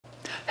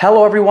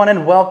Hello everyone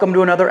and welcome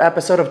to another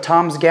episode of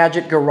Tom's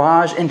Gadget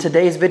Garage. In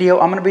today's video,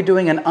 I'm going to be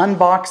doing an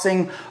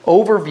unboxing,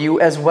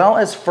 overview, as well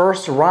as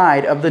first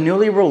ride of the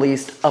newly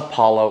released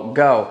Apollo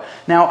Go.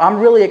 Now, I'm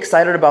really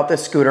excited about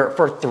this scooter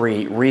for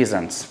three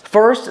reasons.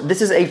 First,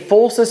 this is a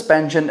full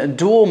suspension,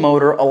 dual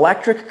motor,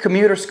 electric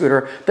commuter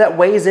scooter that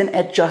weighs in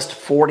at just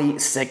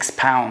 46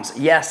 pounds.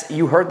 Yes,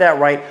 you heard that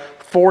right.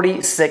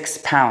 46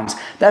 pounds.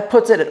 That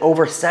puts it at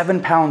over 7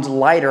 pounds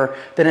lighter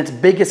than its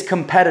biggest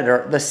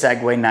competitor, the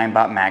Segway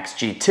Ninebot Max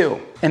G2.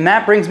 And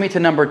that brings me to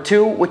number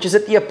 2, which is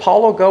that the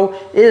Apollo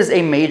Go is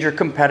a major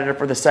competitor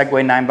for the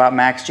Segway Ninebot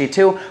Max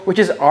G2, which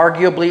is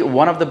arguably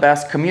one of the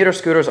best commuter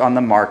scooters on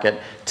the market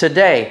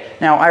today.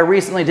 Now, I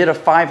recently did a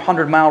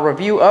 500-mile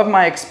review of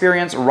my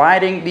experience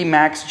riding the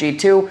Max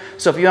G2,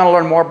 so if you want to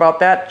learn more about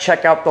that,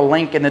 check out the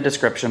link in the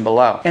description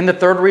below. And the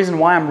third reason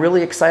why I'm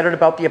really excited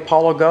about the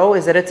Apollo Go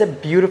is that it's a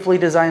beautifully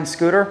designed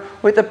scooter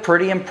with a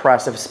pretty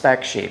impressive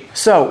spec sheet.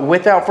 So,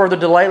 without further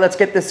delay, let's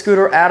get this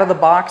scooter out of the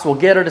box, we'll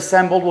get it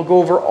assembled, we'll go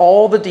over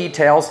all the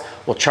details,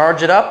 we'll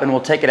charge it up, and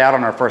we'll take it out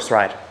on our first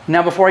ride.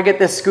 Now, before I get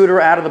this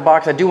scooter out of the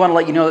box, I do want to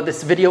let you know that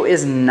this video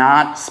is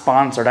not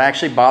sponsored. I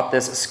actually bought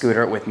this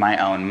scooter with my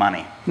own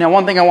money. Now,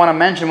 one thing I want to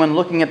mention when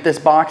looking at this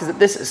box is that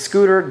this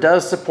scooter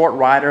does support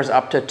riders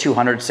up to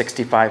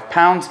 265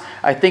 pounds.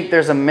 I think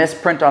there's a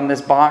misprint on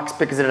this box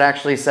because it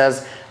actually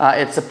says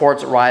it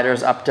supports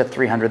riders up to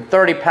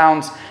 330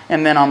 pounds.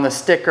 And then on the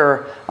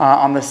sticker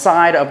on the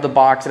side of the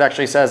box, it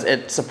actually says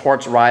it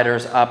supports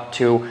riders up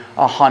to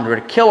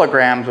 100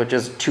 kilograms, which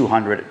is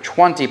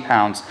 220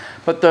 pounds.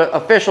 But the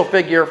official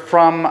figure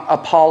from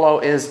Apollo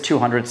is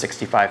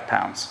 265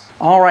 pounds.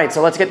 All right,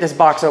 so let's get this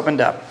box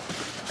opened up.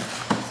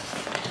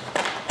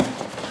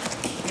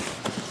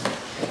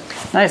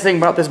 Nice thing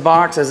about this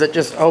box is it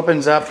just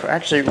opens up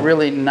actually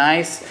really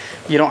nice.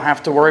 You don't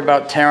have to worry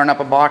about tearing up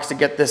a box to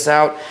get this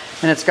out.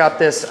 And it's got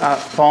this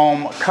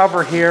foam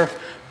cover here,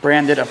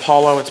 branded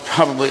Apollo. It's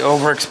probably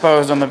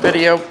overexposed on the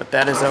video, but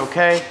that is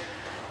okay.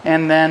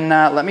 And then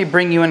let me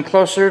bring you in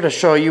closer to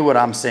show you what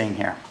I'm seeing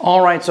here.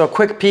 All right, so a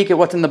quick peek at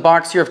what's in the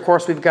box here. Of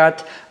course, we've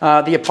got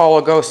the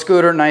Apollo Go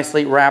scooter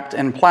nicely wrapped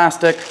in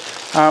plastic.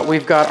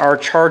 We've got our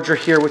charger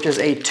here, which is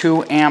a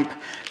 2-amp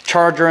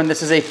charger, and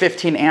this is a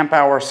 15 amp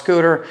hour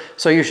scooter,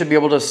 so you should be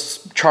able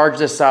to charge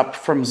this up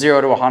from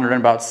 0 to 100 in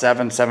about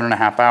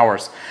 7.5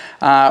 hours.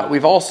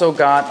 We've also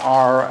got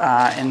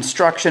our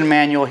instruction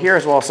manual here,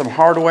 as well as some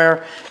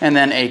hardware, and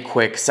then a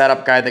quick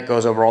setup guide that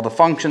goes over all the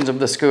functions of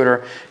the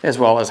scooter, as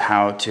well as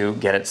how to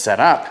get it set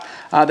up.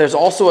 There's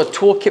also a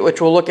toolkit,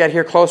 which we'll look at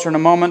here closer in a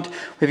moment.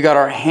 We've got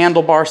our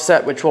handlebar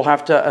set, which we'll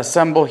have to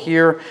assemble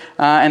here.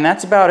 And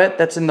that's about it.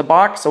 That's in the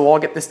box. So I'll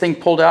get this thing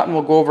pulled out and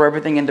we'll go over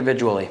everything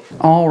individually.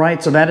 All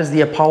right, so that is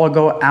the Apollo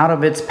Go out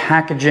of its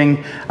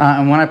packaging.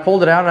 And when I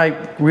pulled it out,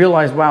 I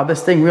realized, wow,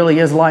 this thing really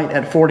is light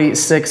at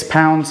 46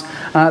 pounds.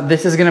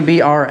 This is gonna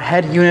be our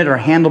head unit or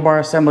handlebar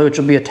assembly, which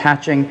will be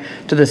attaching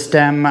to the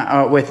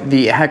stem with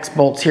the hex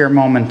bolts here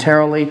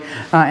momentarily.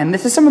 And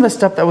this is some of the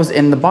stuff that was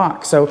in the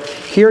box. So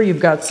here you've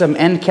got some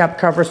end cap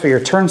covers for your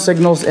turn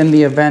signals in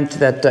the event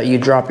that you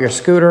drop your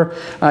scooter.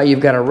 You've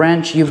got a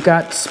wrench, you've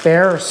got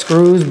spare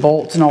screws,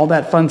 bolts, and all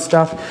that fun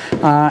stuff.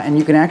 And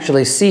you can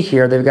actually see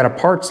here they've got a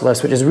parts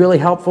list, which is really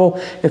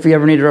helpful. If you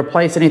ever need to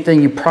replace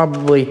anything, you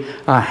probably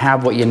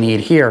have what you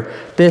need here.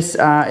 This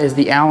is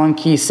the Allen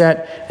key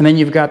set, and then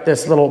you've got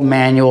this little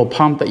manual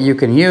pump that you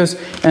can use.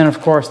 And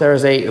of course,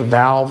 there's a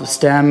valve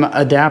stem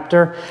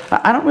adapter.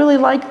 I don't really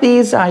like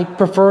these. I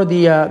prefer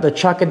the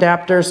chuck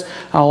adapters.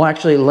 I'll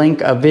actually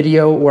link a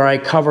video where I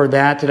cover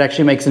that. It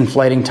actually makes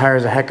inflating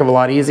tires a heck of a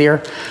lot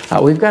easier.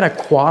 We've got a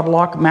quad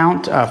lock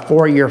mount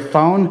for your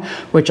phone,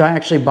 which I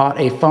actually bought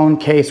a phone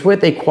case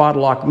with a quad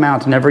lock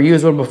mount. Never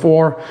used one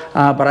before,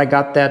 but I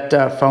got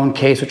that phone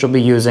case, which we'll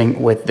be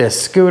using with this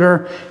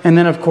scooter. And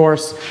then of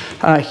course,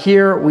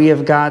 here we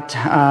have got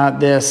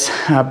this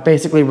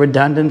basically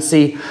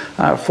redundancy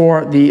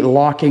for the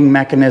locking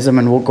mechanism,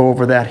 and we'll go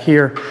over that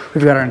here.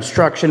 We've got our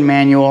instruction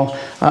manual,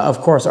 of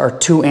course our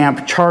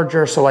 2-amp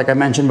charger, so like I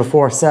mentioned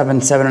before,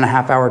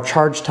 7.5 hour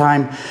charge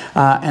time,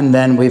 and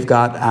then we've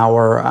got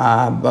our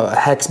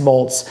hex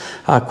bolts,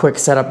 quick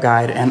setup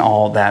guide, and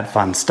all that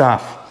fun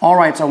stuff. All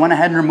right, so I went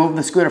ahead and removed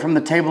the scooter from the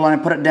table and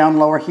I put it down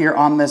lower here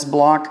on this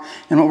block.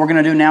 And what we're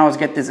gonna do now is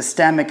get this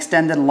stem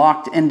extended,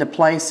 locked into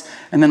place,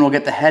 and then we'll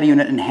get the head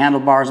unit and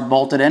handlebars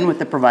bolted in with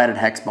the provided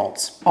hex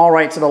bolts. All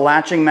right, so the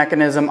latching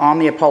mechanism on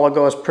the Apollo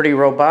Go is pretty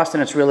robust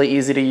and it's really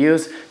easy to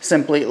use.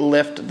 Simply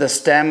lift the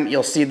stem.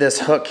 You'll see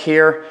this hook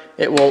here.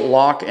 It will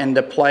lock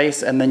into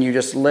place, and then you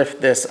just lift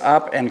this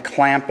up and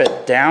clamp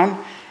it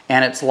down,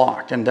 and it's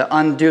locked. And to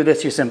undo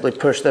this, you simply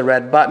push the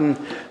red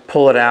button,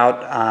 pull it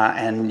out,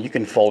 and you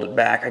can fold it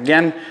back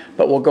again,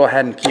 but we'll go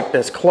ahead and keep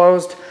this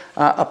closed.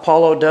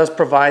 Apollo does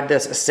provide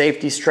this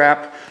safety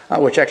strap,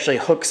 which actually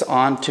hooks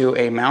onto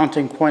a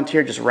mounting point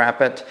here. Just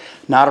wrap it,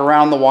 not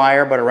around the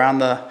wire, but around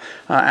the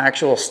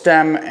actual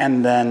stem,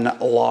 and then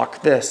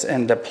lock this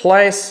into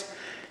place.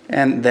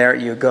 and there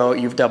you go.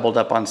 You've doubled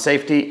up on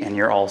safety and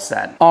you're all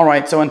set. All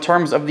right, so in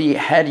terms of the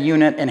head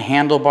unit and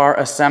handlebar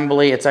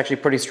assembly, it's actually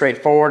pretty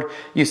straightforward.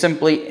 You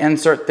simply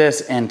insert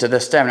this into the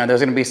stem. Now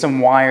there's gonna be some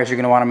wires. You're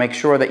gonna wanna make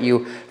sure that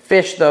you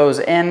fish those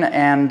in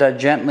and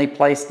gently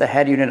place the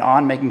head unit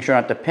on, making sure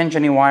not to pinch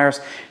any wires.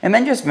 And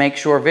then just make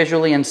sure,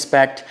 visually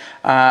inspect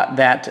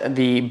that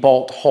the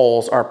bolt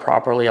holes are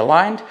properly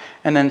aligned,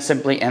 and then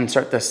simply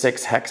insert the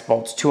 6 hex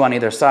bolts, 2 on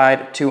either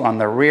side, 2 on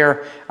the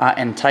rear,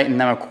 and tighten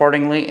them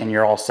accordingly, and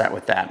you're all set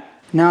with that.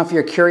 Now, if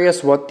you're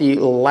curious what the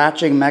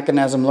latching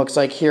mechanism looks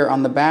like here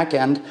on the back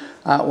end,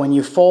 when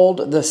you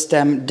fold the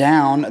stem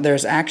down,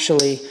 there's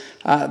actually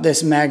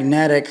this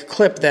magnetic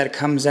clip that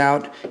comes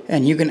out,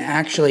 and you can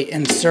actually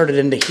insert it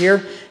into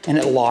here and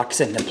it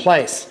locks into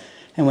place.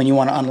 And when you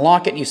want to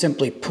unlock it, you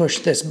simply push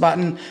this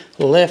button,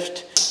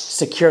 lift,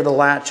 secure the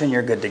latch, and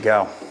you're good to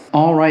go.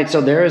 All right,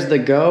 so there's the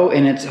Go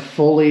in its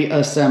fully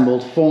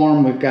assembled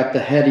form. We've got the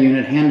head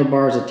unit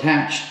handlebars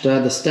attached,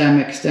 the stem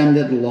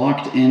extended,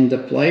 locked into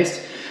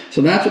place.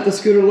 So that's what the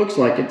scooter looks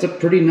like. It's a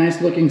pretty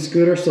nice looking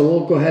scooter, so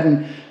we'll go ahead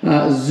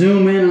and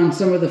zoom in on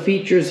some of the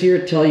features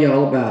here, tell you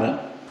all about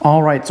it.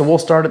 All right, so we'll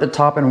start at the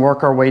top and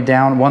work our way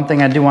down. One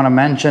thing I do want to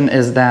mention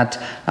is that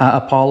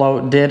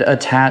Apollo did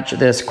attach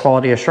this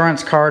quality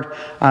assurance card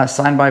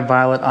signed by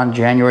Violet on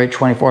January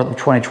 24th of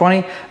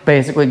 2020,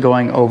 basically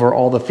going over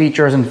all the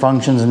features and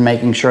functions and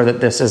making sure that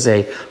this is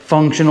a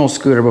functional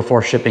scooter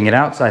before shipping it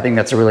out. So I think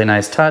that's a really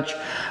nice touch.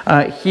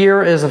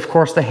 Here is, of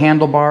course, the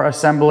handlebar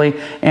assembly,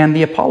 and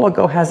the Apollo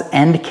Go has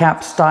end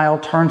cap style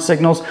turn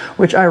signals,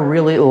 which I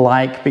really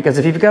like, because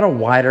if you've got a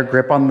wider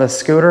grip on the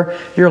scooter,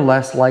 you're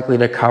less likely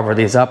to cover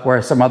these up,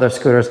 whereas some other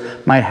scooters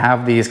might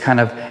have these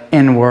kind of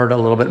inward a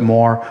little bit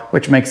more,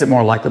 which makes it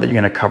more likely that you're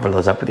going to cover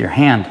those up with your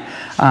hand.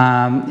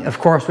 Of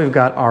course, we've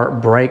got our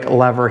brake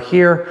lever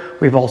here.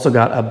 We've also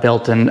got a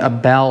built-in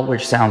bell,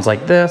 which sounds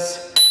like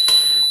this.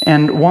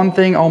 And one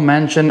thing I'll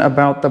mention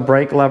about the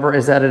brake lever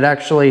is that it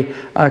actually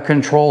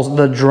controls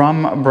the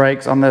drum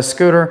brakes on this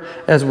scooter,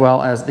 as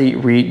well as the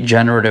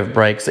regenerative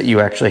brakes that you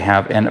actually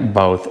have in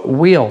both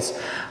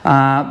wheels.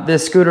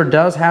 This scooter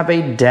does have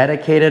a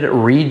dedicated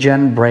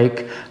regen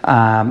brake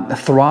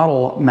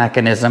throttle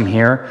mechanism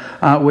here,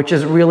 which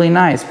is really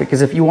nice,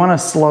 because if you want to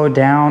slow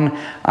down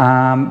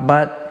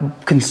but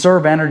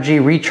conserve energy,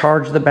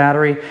 recharge the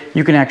battery,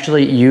 you can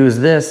actually use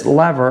this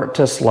lever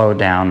to slow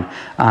down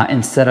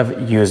instead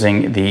of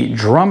using the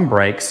drum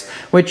brakes,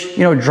 which,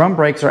 you know, drum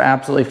brakes are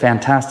absolutely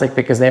fantastic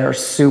because they are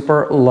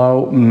super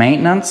low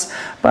maintenance.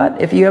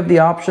 But if you have the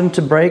option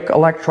to brake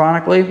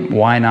electronically,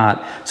 why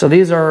not? So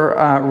these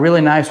are really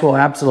nice. We'll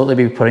absolutely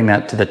be putting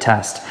that to the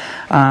test.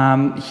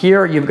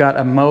 Here you've got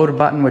a mode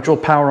button, which will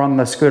power on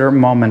the scooter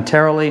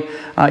momentarily.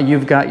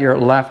 You've got your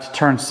left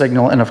turn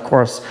signal and, of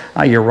course,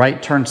 your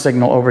right turn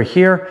signal over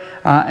here,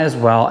 as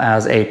well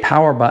as a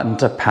power button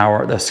to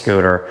power the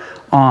scooter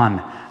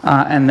on.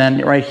 And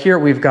then right here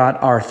we've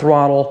got our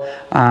throttle,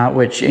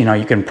 which, you know,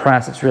 you can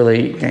press. It's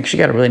really actually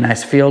got a really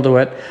nice feel to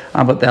it,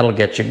 but that'll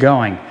get you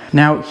going.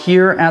 Now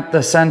here at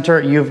the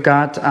center you've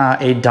got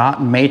a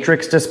dot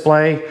matrix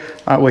display,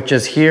 which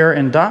is here,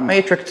 and dot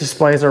matrix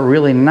displays are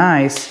really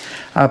nice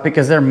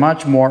because they're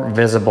much more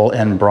visible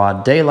in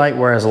broad daylight,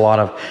 whereas a lot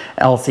of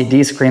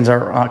LCD screens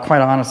are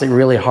quite honestly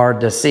really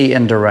hard to see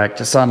in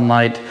direct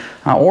sunlight,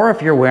 or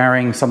if you're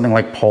wearing something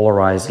like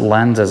polarized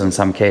lenses in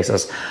some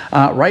cases.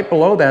 Right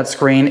below that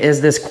screen is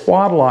this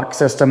quad lock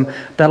system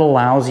that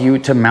allows you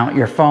to mount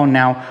your phone.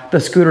 Now, the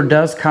scooter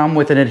does come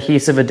with an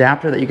adhesive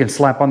adapter that you can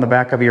slap on the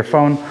back of your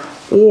phone,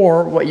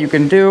 or what you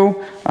can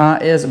do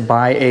is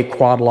buy a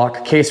quad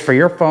lock case for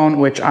your phone,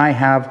 which I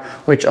have,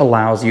 which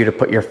allows you to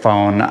put your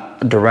phone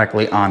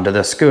directly onto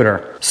the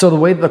scooter. So the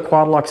way the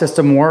quad lock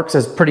system works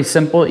is pretty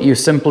simple. You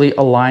simply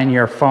align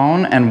your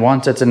phone, and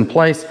once it's in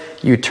place,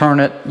 you turn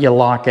it, you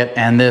lock it,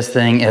 and this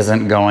thing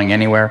isn't going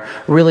anywhere.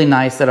 Really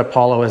nice that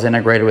Apollo is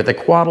integrated with the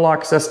quad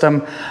lock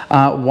system.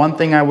 One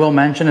thing I will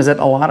mention is that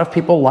a lot of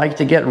people like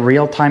to get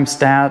real-time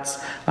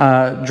stats,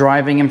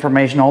 driving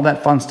information, all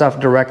that fun stuff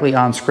directly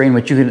on screen,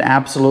 which you can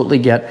absolutely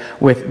get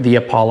with the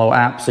Apollo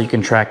app. So you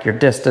can track your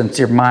distance,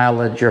 your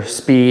mileage, your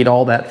speed,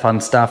 all that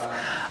fun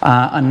stuff.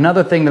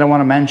 Another thing that I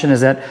want to mention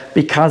is that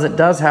because it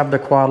does have the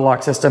quad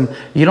lock system,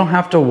 you don't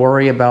have to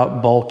worry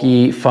about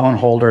bulky phone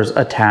holders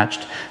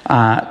attached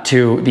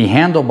to the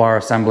handlebar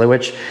assembly,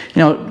 which,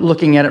 you know,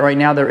 looking at it right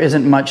now, there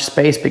isn't much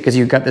space because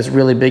you've got this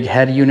really big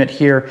head unit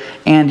here,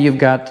 and you've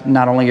got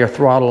not only your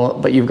throttle,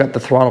 but you've got the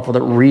throttle for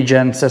the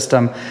regen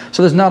system.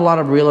 So there's not a lot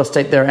of real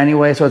estate there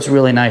anyway, so it's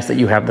really nice that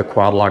you have the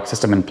quad lock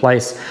system in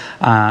place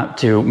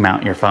to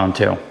mount your phone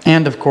to.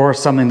 And of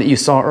course, something that you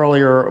saw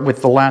earlier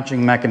with the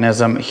latching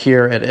mechanism,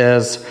 here it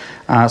is.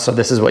 So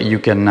this is what you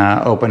can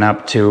open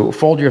up to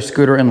fold your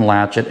scooter and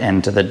latch it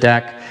into the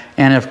deck.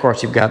 And of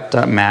course you've got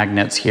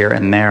magnets here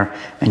and there,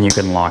 and you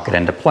can lock it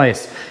into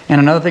place. And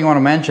another thing I want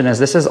to mention is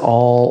this is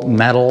all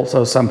metal.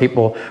 So some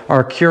people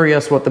are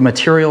curious what the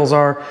materials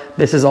are.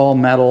 This is all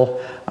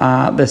metal.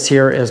 This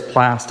here is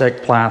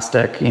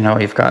plastic, you know,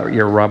 you've got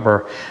your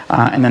rubber,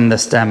 and then the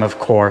stem, of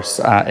course,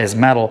 is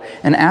metal.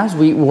 And as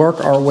we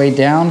work our way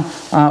down,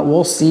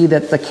 we'll see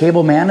that the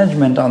cable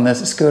management on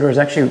this scooter is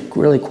actually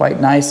really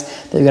quite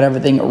nice. They've got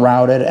everything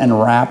routed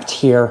and wrapped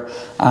here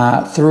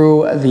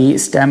through the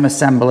stem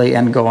assembly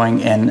and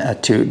going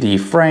into the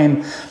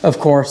frame. Of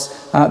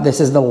course, this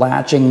is the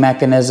latching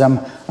mechanism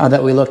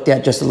that we looked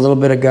at just a little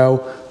bit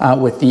ago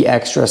with the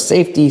extra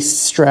safety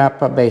strap,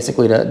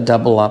 basically to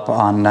double up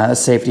on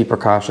safety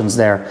precautions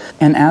there.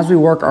 And as we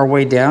work our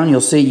way down,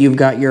 you'll see you've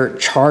got your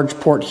charge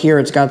port here.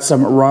 It's got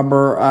some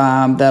rubber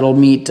that'll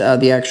meet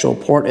the actual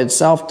port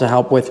itself to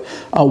help with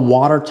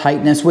water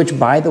tightness, which,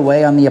 by the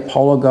way, on the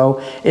Apollo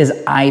Go is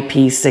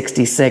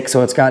IP66.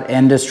 So it's got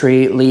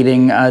industry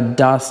leading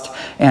dust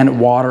and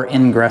water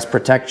ingress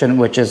protection,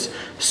 which is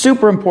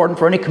super important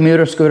for any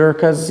commuter scooter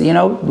because, you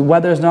know, the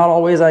weather's not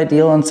always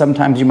ideal and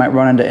sometimes you might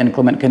run into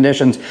inclement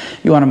conditions.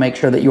 You want to make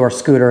sure that your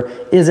scooter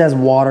is as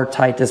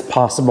watertight as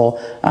possible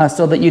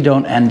so that you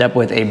don't end up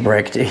with a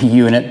bricked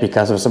unit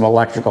because of some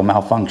electrical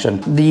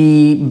malfunction.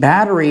 The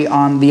battery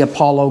on the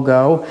Apollo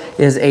Go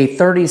is a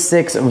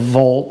 36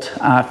 volt,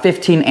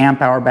 15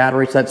 amp hour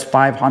battery, so that's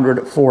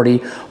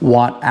 540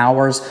 watt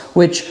hours,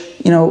 which,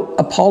 you know,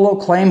 Apollo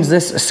claims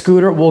this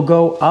scooter will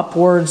go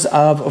upwards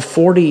of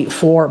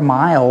 44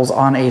 miles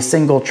on a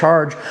single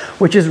charge,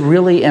 which is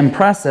really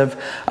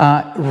impressive.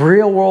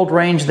 Real world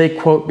range, they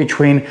quote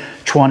between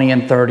 20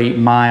 and 30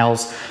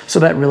 miles. So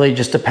that really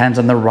just depends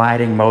on the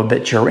riding mode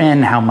that you're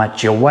in, how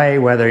much you weigh,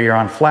 whether you're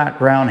on flat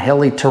ground,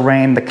 hilly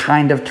terrain, the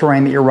kind of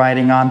terrain that you're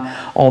riding on,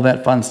 all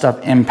that fun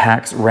stuff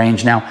impacts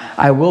range. Now,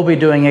 I will be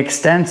doing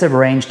extensive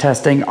range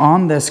testing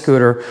on this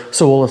scooter,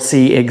 so we'll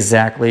see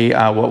exactly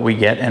what we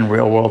get in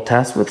real world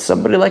tests with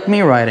somebody like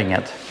me riding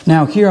it.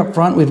 Now here up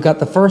front, we've got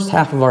the first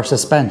half of our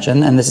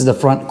suspension, and this is the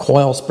front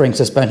coil spring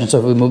suspension. So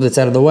if we move this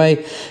out of the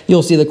way,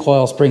 you'll see the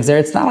coil springs there.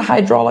 It's not a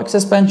hydraulic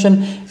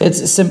suspension.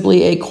 It's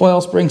simply a coil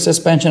spring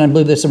suspension. I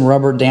believe there's some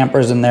rubber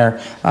dampers in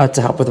there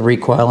to help with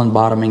recoil and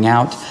bottoming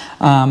out.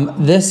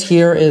 This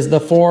here is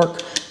the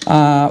fork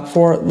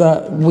for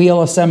the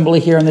wheel assembly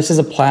here, and this is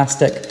a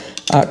plastic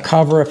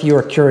cover if you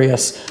are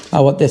curious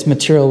what this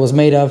material was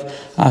made of.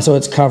 So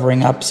it's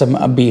covering up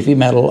some beefy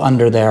metal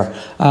under there.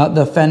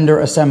 The fender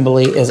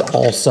assembly is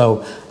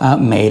also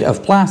made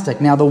of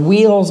plastic. Now the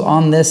wheels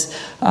on this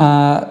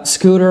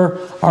scooter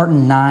are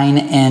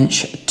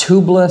 9-inch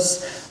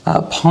tubeless,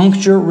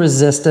 puncture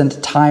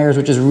resistant tires,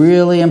 which is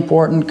really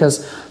important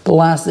because the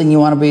last thing you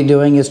want to be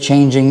doing is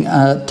changing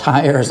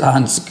tires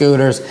on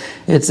scooters.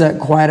 It's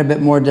quite a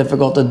bit more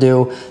difficult to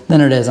do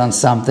than it is on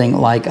something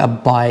like a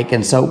bike,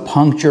 and so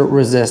puncture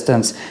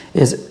resistance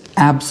is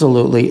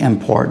absolutely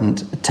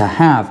important to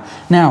have.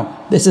 Now,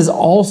 this is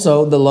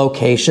also the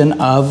location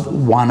of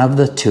one of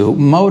the two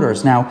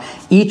motors. Now,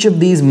 each of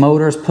these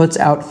motors puts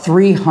out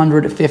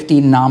 350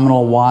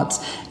 nominal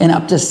watts and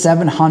up to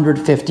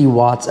 750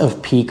 watts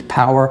of peak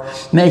power,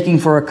 making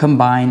for a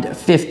combined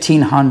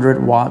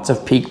 1500 watts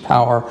of peak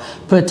power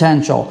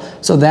potential.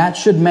 So that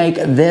should make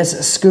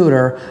this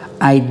scooter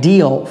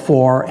ideal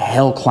for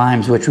hill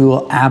climbs, which we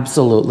will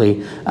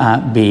absolutely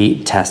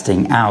be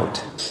testing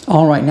out.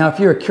 All right, now if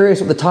you're curious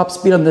what the top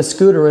speed on this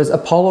scooter is,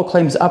 Apollo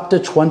claims up to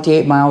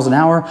 28 miles an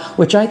hour,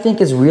 which I think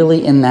is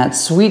really in that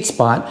sweet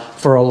spot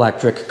for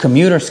electric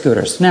commuter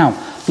scooters. Now,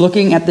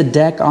 looking at the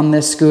deck on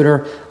this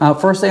scooter,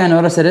 first thing I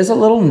noticed, it is a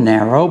little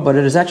narrow, but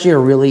it is actually a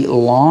really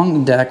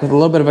long deck with a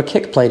little bit of a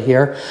kick plate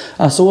here.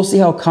 So we'll see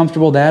how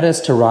comfortable that is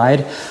to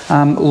ride.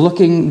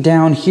 Looking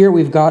down here,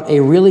 we've got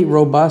a really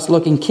robust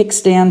looking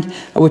kickstand,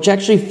 which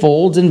actually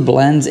folds and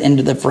blends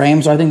into the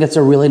frame. So I think that's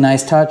a really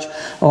nice touch.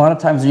 A lot of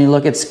times when you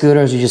look at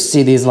scooters, you just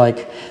see these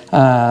like,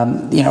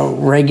 you know,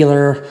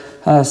 regular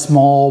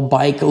small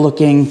bike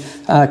looking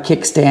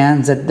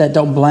kickstands that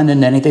don't blend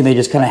into anything. They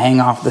just kind of hang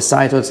off the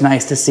side. So it's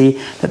nice to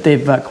see that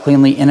they've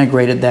cleanly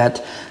integrated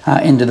that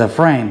into the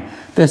frame.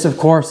 This, of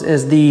course,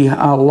 is the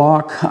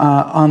lock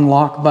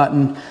unlock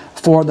button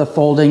for the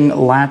folding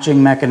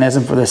latching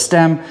mechanism for the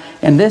stem.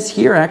 And this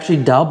here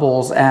actually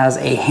doubles as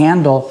a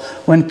handle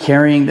when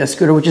carrying the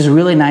scooter, which is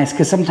really nice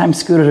because sometimes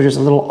scooters are just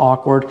a little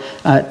awkward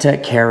to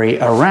carry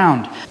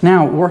around.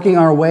 Now, working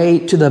our way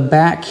to the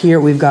back here,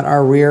 we've got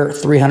our rear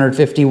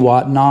 350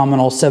 watt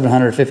nominal,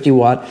 750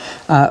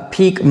 watt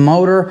peak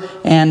motor.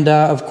 And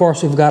of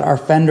course, we've got our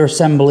fender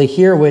assembly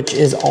here, which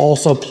is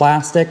also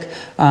plastic.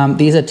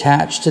 These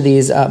attach to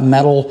these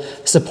metal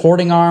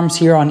supporting arms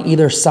here on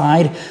either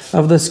side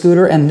of the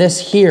scooter. And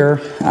this here,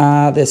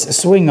 this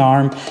swing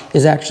arm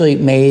is actually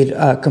made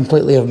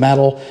completely of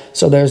metal,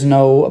 so there's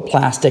no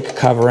plastic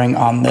covering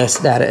on this.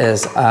 That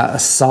is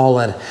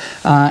solid.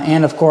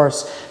 And of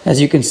course, as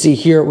you can see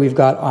here, we've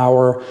got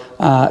our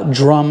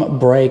drum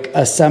brake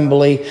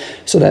assembly,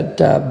 so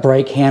that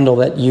brake handle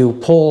that you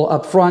pull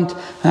up front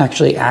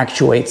actually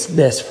actuates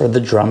this for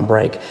the drum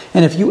brake.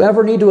 And if you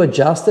ever need to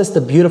adjust this,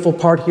 the beautiful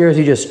part here is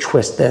you just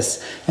twist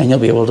this and you'll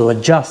be able to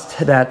adjust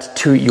that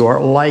to your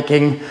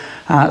liking.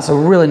 So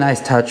really nice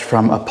touch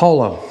from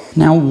Apollo.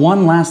 Now,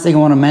 one last thing I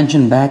want to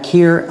mention back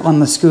here on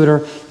the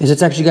scooter is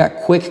it's actually got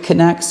quick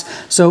connects.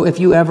 So if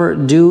you ever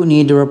do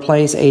need to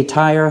replace a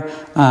tire,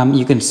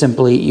 you can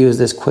simply use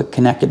this quick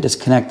connect to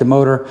disconnect the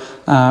motor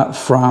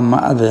from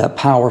the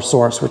power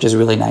source, which is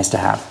really nice to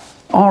have.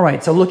 All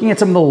right, so looking at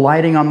some of the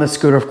lighting on this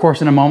scooter, of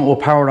course, in a moment we'll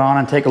power it on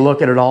and take a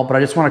look at it all, but I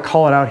just want to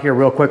call it out here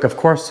real quick. Of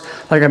course,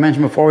 like I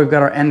mentioned before, we've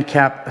got our end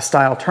cap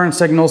style turn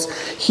signals.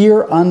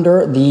 Here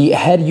under the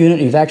head unit,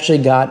 you've actually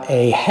got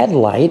a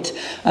headlight,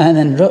 and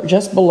then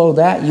just below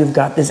that, you've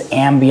got this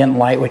ambient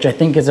light, which I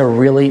think is a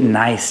really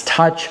nice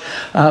touch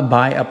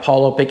by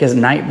Apollo, because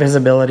night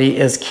visibility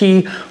is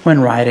key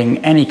when riding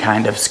any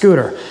kind of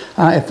scooter.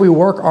 If we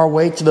work our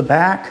way to the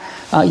back,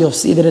 you'll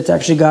see that it's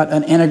actually got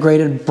an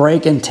integrated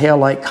brake and tail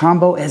light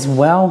combo, as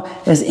well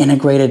as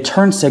integrated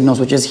turn signals,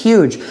 which is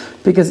huge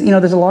because, you know,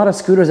 there's a lot of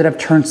scooters that have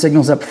turn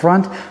signals up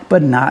front,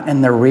 but not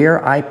in the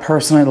rear. I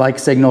personally like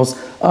signals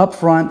up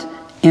front,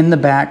 in the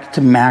back,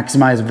 to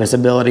maximize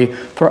visibility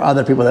for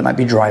other people that might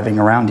be driving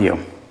around you.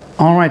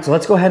 All right, so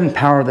let's go ahead and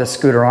power this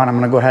scooter on. I'm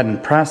gonna go ahead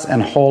and press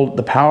and hold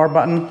the power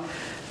button,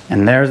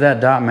 and there's that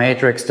dot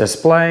matrix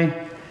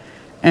display.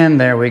 And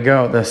there we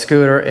go, the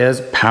scooter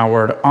is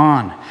powered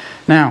on.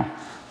 Now,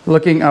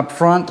 looking up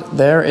front,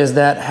 there is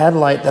that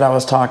headlight that I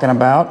was talking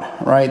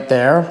about right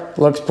there.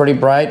 Looks pretty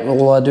bright.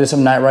 We'll do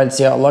some night ride,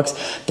 see how it looks.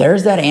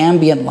 There's that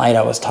ambient light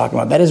I was talking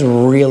about. That is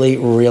really,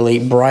 really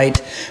bright,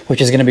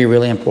 which is gonna be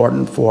really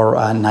important for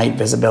night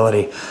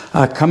visibility.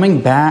 Coming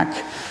back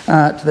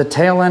to the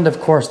tail end, of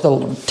course,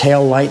 the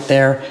tail light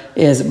there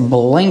is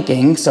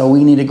blinking, so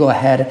we need to go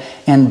ahead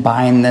and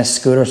bind this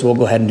scooter, so we'll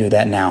go ahead and do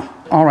that now.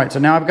 All right, so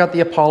now I've got the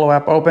Apollo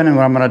app open, and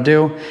what I'm gonna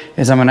do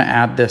is I'm gonna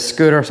add this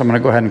scooter. So I'm gonna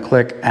go ahead and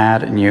click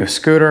Add New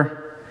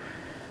Scooter.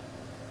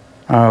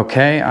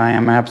 Okay, I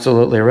am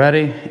absolutely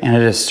ready, and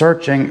it is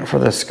searching for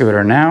the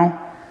scooter now.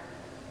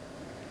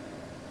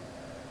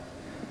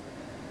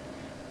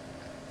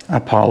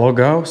 Apollo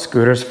Go,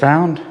 scooter's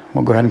found.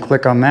 We'll go ahead and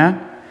click on that.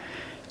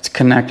 It's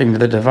connecting to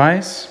the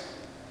device.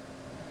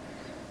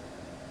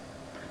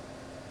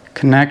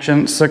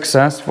 Connection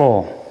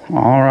successful.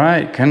 All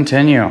right,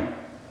 continue.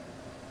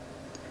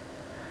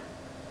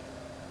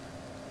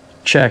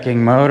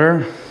 Checking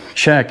motor,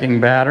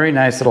 checking battery.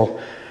 Nice little,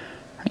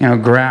 you know,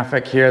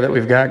 graphic here that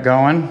we've got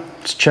going.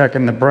 It's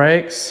checking the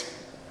brakes.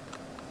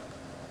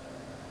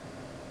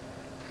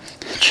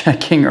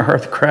 Checking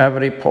earth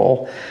gravity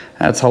pull.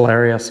 That's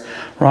hilarious.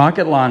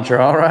 Rocket launcher,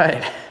 all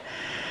right.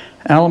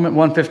 Element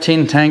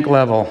 115 tank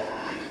level.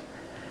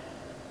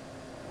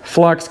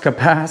 Flux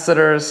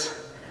capacitors.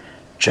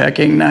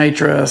 Checking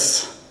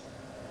nitrous.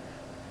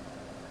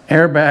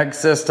 Airbag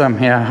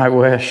system, yeah, I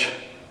wish.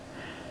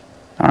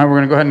 All right, we're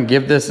gonna go ahead and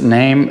give this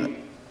name,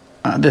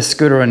 this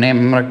scooter a name.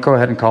 I'm gonna go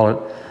ahead and call it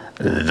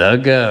the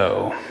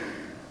Go.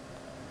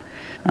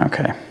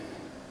 Okay.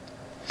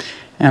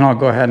 And I'll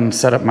go ahead and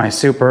set up my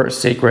super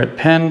secret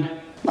pin.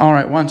 All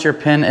right, once your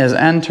pin is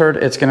entered,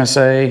 it's gonna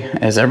say,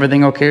 is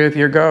everything okay with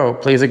your Go?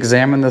 Please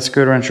examine the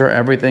scooter, ensure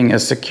everything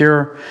is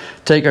secure.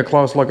 Take a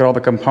close look at all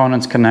the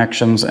components,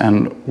 connections,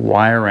 and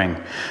wiring.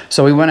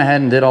 So we went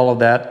ahead and did all of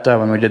that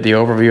when we did the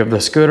overview of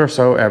the scooter,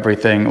 so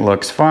everything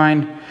looks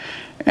fine.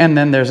 And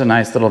then there's a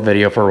nice little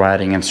video for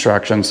riding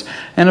instructions.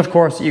 And of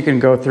course, you can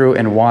go through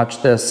and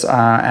watch this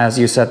as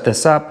you set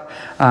this up.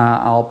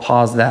 I'll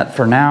pause that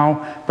for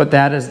now, but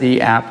that is the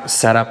app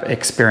setup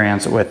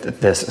experience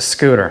with this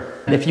scooter.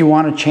 If you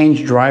want to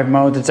change drive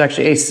modes, it's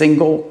actually a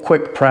single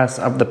quick press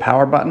of the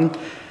power button.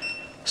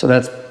 So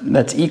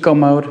that's eco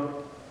mode.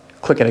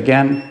 Click it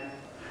again.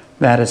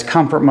 That is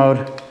comfort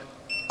mode.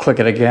 Click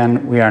it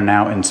again. We are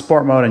now in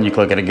sport mode, and you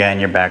click it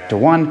again, you're back to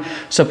 1.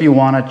 So if you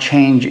want to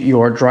change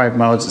your drive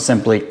modes,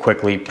 simply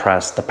quickly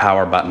press the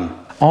power button.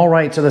 All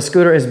right, so the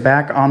scooter is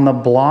back on the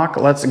block.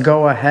 Let's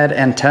go ahead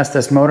and test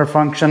this motor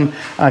function.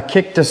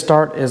 Kick to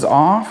start is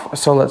off,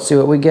 so let's see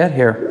what we get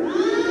here.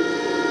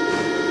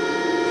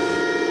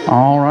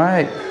 All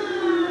right,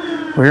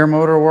 rear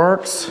motor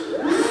works,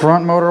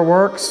 front motor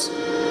works.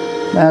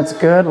 That's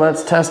good.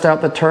 Let's test out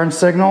the turn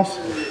signals.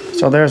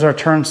 So there's our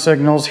turn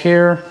signals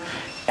here,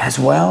 as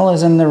well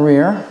as in the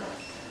rear.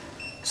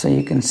 So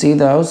you can see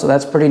those, so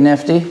that's pretty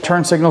nifty.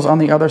 Turn signals on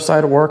the other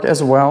side work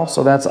as well,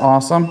 so that's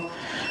awesome.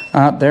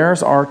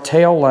 There's our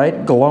tail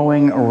light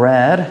glowing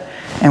red,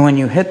 and when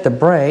you hit the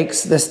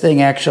brakes, this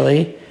thing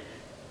actually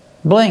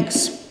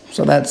blinks.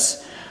 So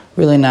that's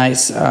really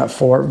nice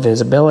for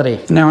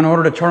visibility. Now, in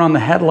order to turn on the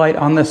headlight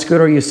on the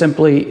scooter, you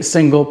simply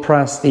single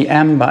press the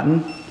M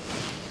button,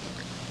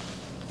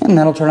 and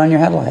that'll turn on your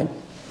headlight.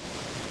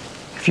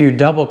 If you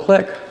double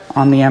click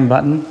on the M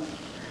button,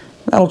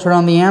 that'll turn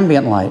on the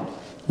ambient light.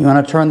 You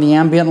want to turn the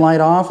ambient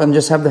light off and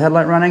just have the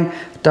headlight running?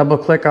 Double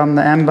click on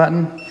the M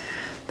button.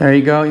 There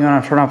you go. You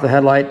want to turn off the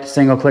headlight,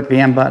 single click the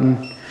M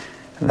button.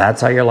 That's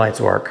how your lights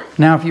work.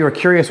 Now, if you are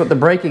curious what the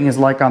braking is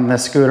like on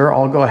this scooter,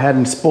 I'll go ahead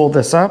and spool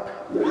this up.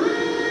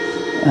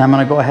 And I'm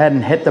going to go ahead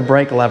and hit the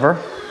brake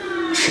lever.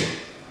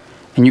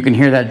 And you can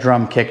hear that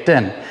drum kicked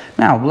in.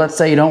 Now, let's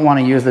say you don't want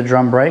to use the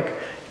drum brake.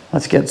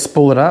 Let's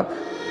spool it up.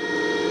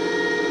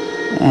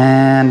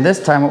 And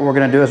this time what we're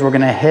going to do is we're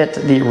going to hit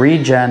the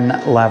regen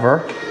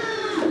lever,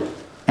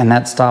 and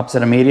that stops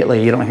it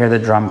immediately. You don't hear the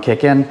drum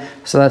kick in.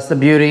 So that's the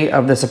beauty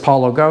of this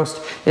Apollo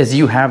Ghost, is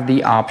you have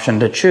the option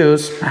to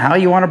choose how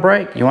you want to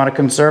brake. You want to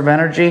conserve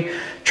energy,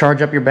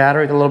 charge up your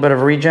battery with a little bit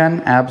of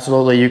regen?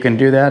 Absolutely, you can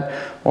do that.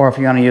 Or if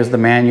you want to use the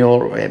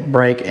manual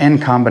brake in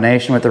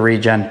combination with the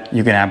regen,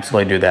 you can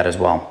absolutely do that as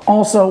well.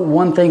 Also,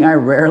 one thing I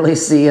rarely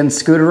see in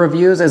scooter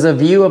reviews is a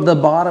view of the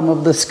bottom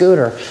of the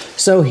scooter.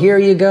 So here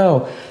you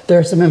go.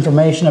 There's some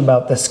information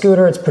about the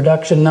scooter, its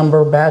production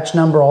number, batch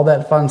number, all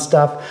that fun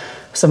stuff.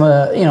 Some of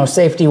the,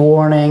 safety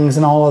warnings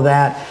and all of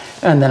that.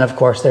 And then of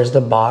course there's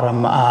the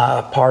bottom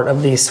part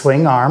of the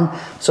swing arm.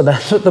 So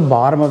that's what the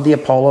bottom of the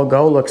Apollo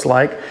Go looks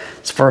like.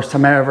 It's the first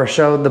time I ever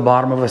showed the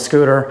bottom of a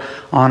scooter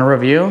on a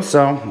review,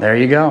 so there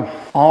you go.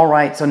 All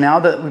right, so now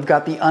that we've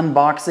got the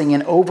unboxing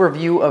and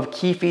overview of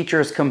key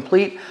features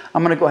complete,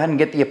 I'm gonna go ahead and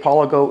get the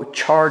Apollo Go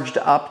charged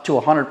up to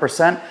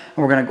 100%, and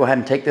we're gonna go ahead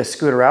and take this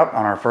scooter out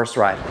on our first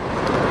ride.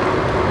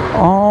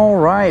 All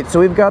right, so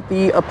we've got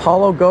the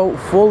Apollo Go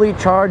fully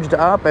charged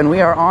up, and we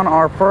are on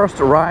our first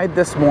ride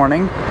this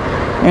morning.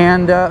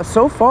 And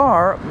so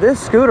far, this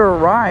scooter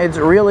rides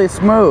really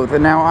smooth.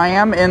 And now I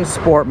am in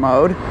sport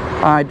mode.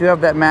 I do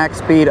have that max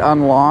speed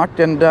unlocked,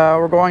 and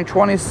we're going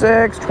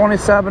 26,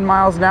 27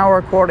 miles an hour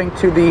according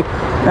to the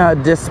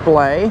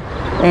display.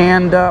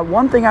 And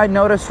one thing I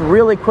noticed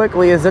really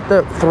quickly is that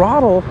the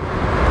throttle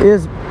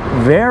is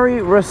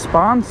very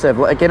responsive,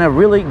 like in a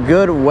really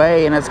good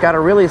way, and it's got a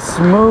really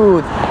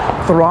smooth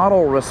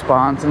throttle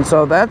response, and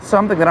so that's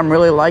something that I'm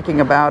really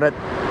liking about it.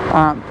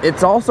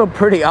 It's also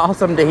pretty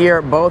awesome to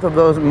hear both of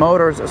those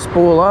motors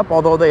spool up,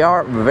 although they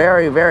are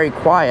very, very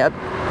quiet.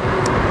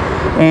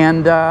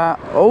 And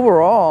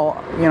overall,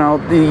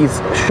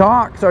 these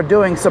shocks are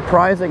doing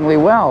surprisingly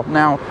well.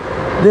 Now,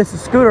 this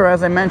scooter,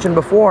 as I mentioned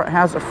before,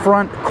 has a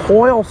front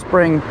coil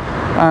spring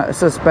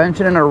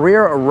suspension and a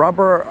rear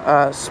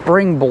rubber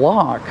spring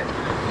block.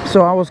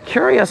 So I was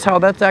curious how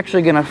that's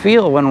actually going to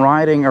feel when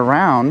riding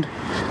around.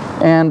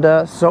 And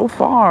so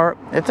far,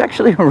 it's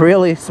actually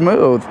really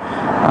smooth.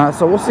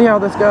 So we'll see how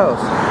this goes.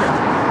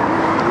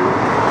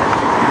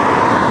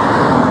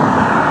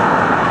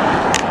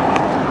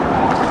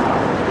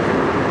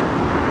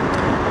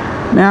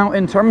 Now,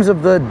 in terms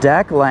of the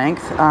deck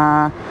length,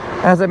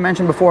 as I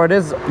mentioned before, it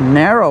is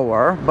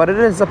narrower, but it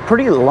is a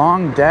pretty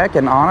long deck,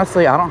 and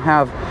honestly, I don't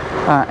have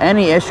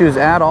any issues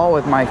at all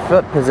with my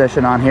foot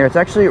position on here. It's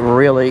actually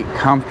really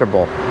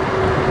comfortable.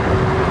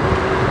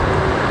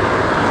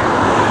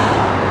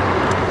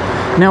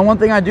 Now, one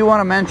thing I do want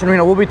to mention,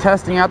 we'll be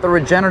testing out the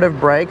regenerative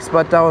brakes,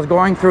 but I was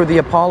going through the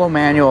Apollo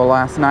manual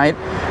last night,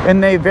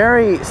 and they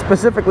very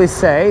specifically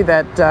say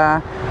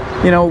that,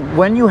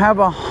 when you have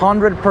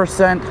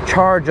 100%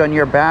 charge on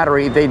your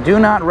battery, they do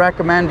not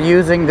recommend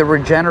using the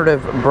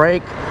regenerative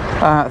brake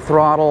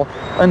throttle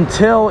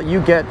until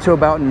you get to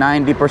about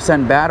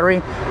 90%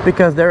 battery,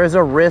 because there is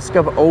a risk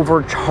of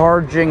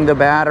overcharging the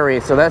battery.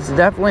 So that's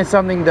definitely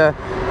something to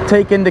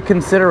take into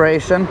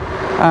consideration.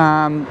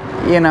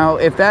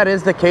 If that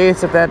is the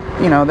case, if that,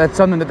 that's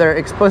something that they're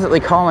explicitly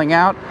calling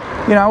out,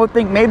 I would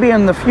think maybe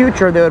in the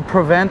future they would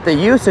prevent the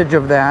usage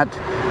of that,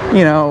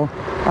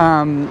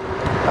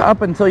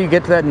 up until you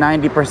get to that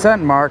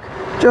 90% mark,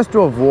 just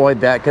to avoid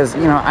that. Because,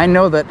 I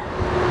know that,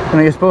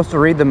 you're supposed to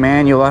read the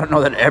manual. I don't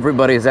know that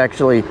everybody's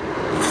actually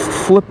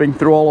flipping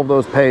through all of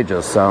those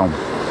pages, so.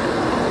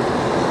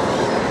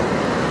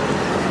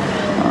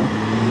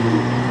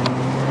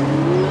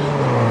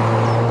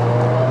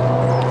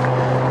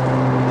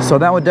 So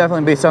that would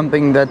definitely be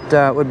something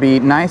that would be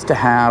nice to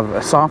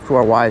have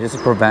software-wise, just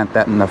to prevent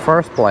that in the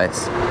first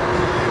place.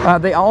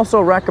 They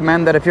also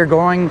recommend that if you're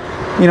going,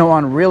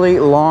 on really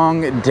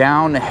long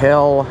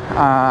downhill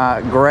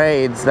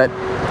grades, that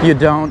you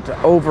don't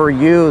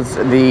overuse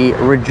the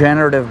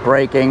regenerative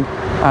braking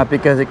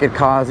because it could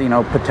cause,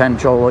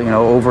 potential,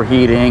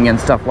 overheating and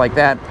stuff like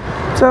that.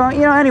 So,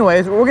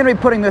 anyways, we're going to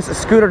be putting this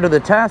scooter to the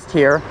test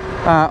here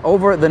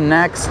over the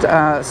next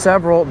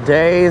several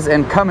days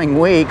and coming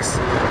weeks.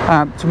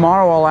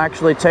 Tomorrow I'll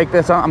actually take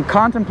this on. I'm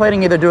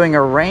contemplating either doing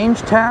a range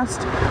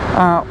test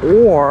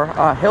or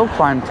a hill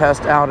climb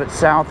test out at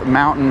South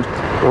Mountain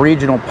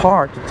Regional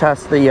Park to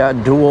test the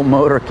dual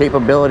motor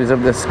capabilities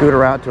of this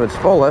scooter out to its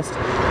fullest.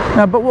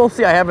 But we'll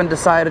see. I haven't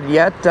decided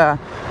yet.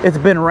 It's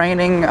been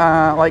raining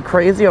like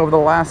crazy over the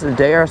last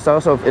day or so,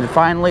 so it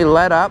finally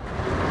let up.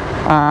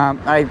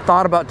 I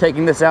thought about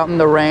taking this out in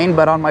the rain,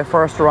 but on my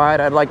first ride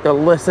I'd like to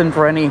listen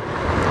for any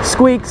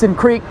squeaks and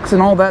creaks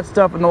and all that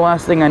stuff, and the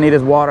last thing I need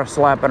is water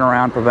slapping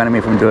around preventing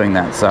me from doing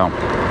that. So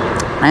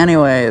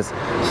anyways,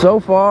 so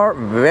far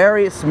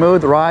very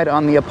smooth ride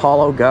on the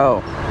Apollo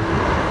Go.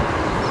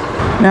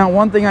 Now,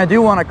 one thing I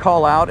do want to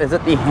call out is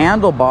that the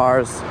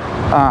handlebars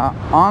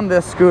on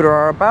this scooter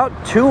are about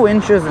 2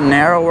 inches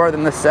narrower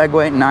than the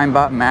Segway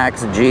 9Bot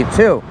Max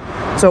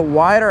G2. So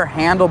wider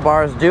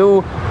handlebars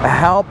do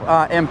help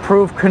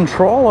improve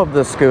control of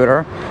the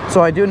scooter.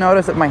 So I do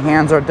notice that my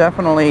hands are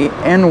definitely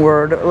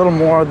inward a little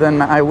more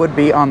than I would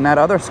be on that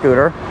other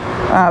scooter.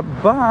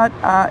 but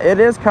it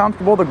is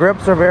comfortable. The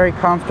grips are very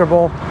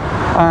comfortable.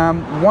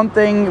 One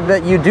thing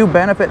that you do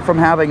benefit from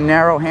having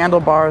narrow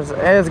handlebars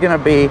is going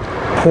to be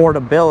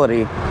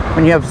portability.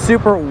 When you have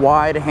super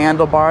wide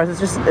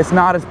handlebars, it's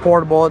not as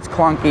portable, it's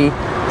clunky.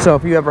 So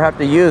if you ever have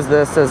to use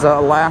this as a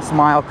last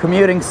mile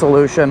commuting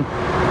solution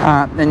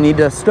and need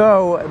to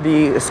stow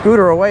the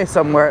scooter away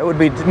somewhere, it would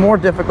be more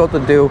difficult to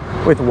do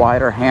with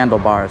wider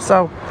handlebars.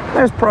 So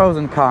there's pros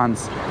and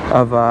cons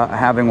of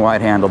having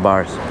wide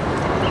handlebars.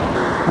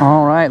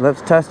 All right,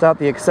 let's test out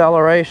the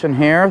acceleration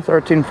here.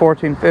 13,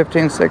 14,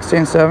 15,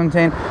 16,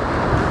 17.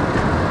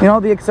 You know,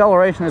 the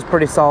acceleration is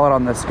pretty solid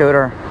on this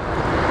scooter.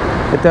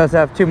 It does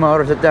have two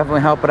motors that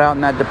definitely help it out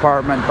in that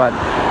department, but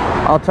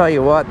I'll tell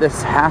you what,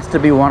 this has to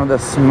be one of the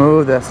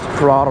smoothest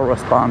throttle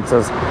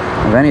responses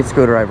of any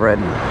scooter I've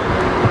ridden.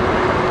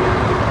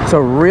 So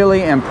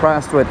really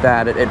impressed with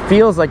that. It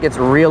feels like it's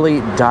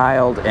really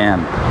dialed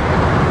in.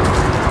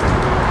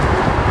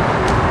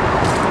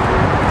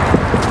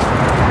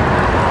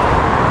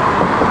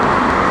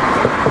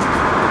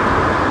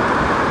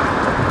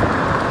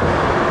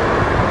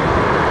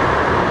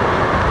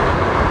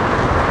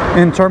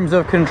 In terms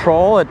of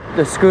control,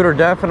 the scooter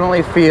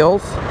definitely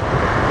feels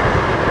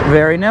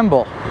very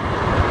nimble.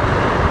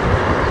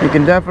 You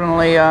can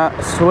definitely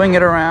swing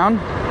it around,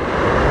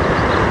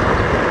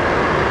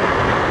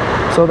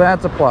 so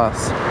that's a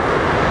plus.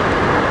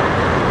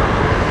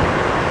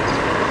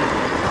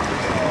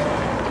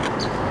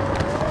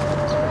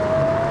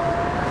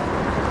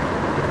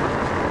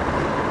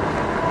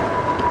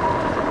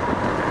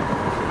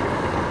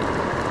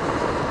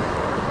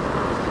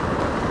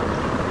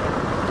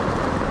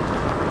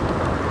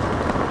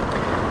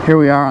 Here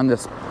we are on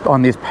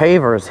these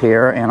pavers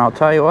here, and I'll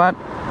tell you what,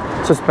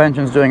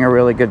 suspension's doing a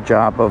really good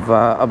job of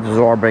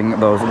absorbing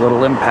those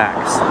little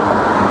impacts.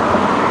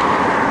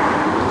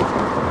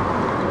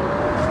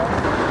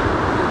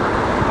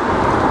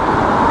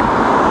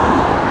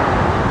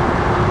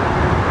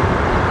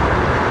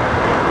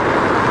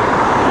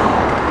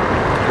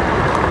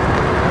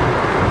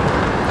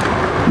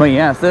 But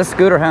yes, this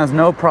scooter has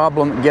no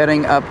problem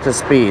getting up to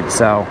speed,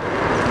 so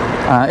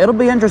it'll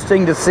be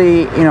interesting to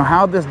see, you know,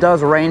 how this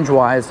does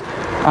range-wise.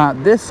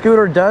 This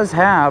scooter does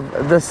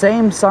have the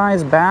same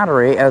size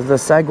battery as the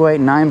Segway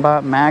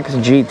 9BOT Max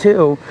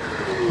G2.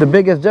 The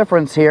biggest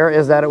difference here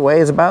is that it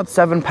weighs about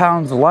 7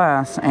 pounds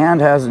less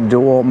and has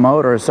dual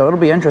motors. So it'll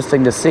be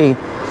interesting to see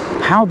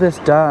how this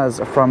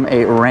does from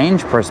a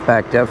range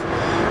perspective.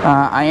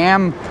 I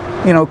am,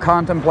 you know,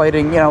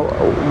 contemplating, you know,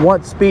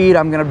 what speed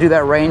I'm going to do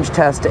that range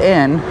test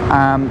in.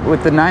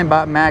 With the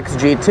 9BOT Max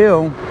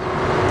G2,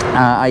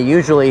 I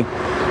usually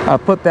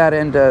put that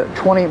into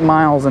 20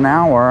 miles an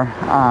hour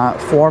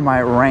for my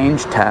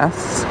range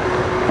tests,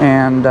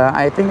 and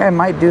I think I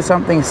might do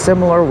something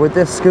similar with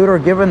this scooter,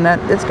 given that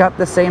it's got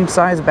the same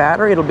size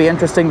battery. It'll be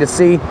interesting to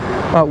see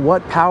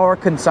what power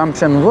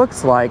consumption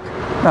looks like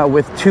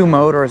with two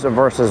motors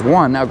versus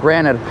one. Now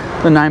granted,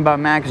 the 9BOT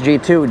Max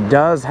G2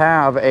 does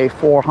have a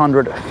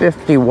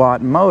 450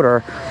 watt motor,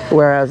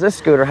 whereas this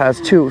scooter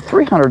has two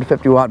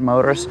 350 watt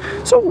motors,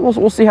 so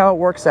we'll see how it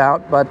works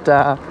out. But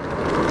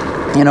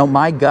you know,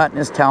 my gut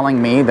is telling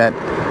me that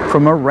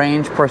from a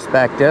range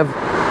perspective,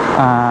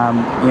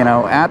 you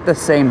know, at the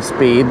same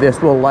speed,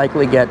 this will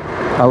likely get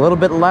a little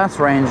bit less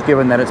range,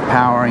 given that it's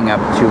powering up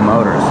two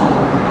motors.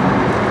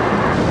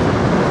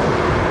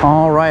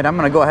 All right, I'm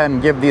going to go ahead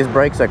and give these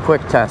brakes a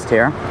quick test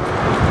here.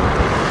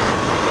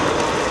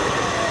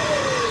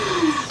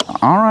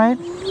 All right,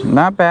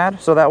 not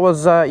bad. So that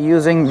was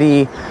using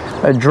the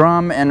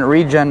drum and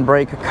regen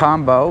brake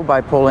combo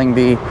by pulling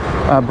the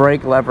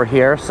brake lever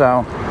here.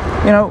 So,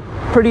 you know,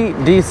 pretty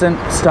decent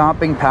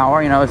stopping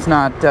power. You know, it's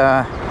not,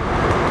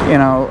 you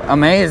know,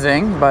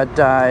 amazing, but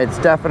it's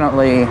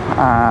definitely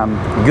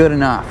good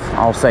enough,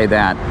 I'll say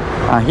that.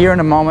 Here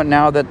in a moment,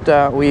 now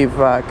that we've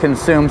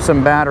consumed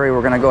some battery, we're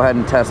going to go ahead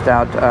and test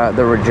out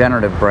the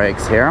regenerative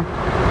brakes here.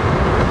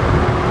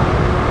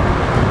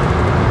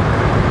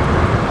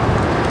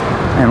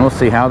 And we'll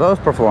see how those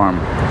perform.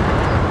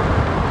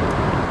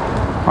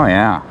 Oh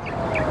yeah.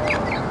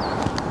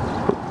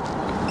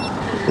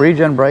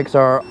 Regen brakes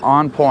are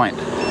on point.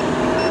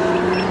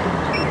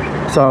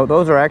 So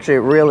those are actually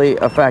really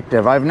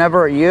effective. I've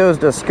never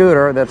used a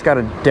scooter that's got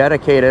a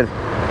dedicated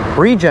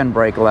regen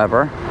brake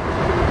lever,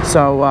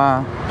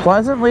 so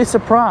pleasantly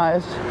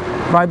surprised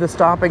by the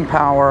stopping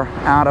power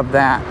out of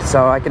that.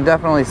 So I can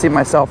definitely see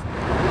myself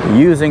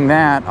using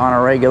that on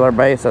a regular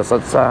basis.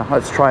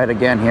 Let's try it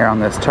again here on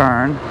this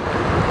turn.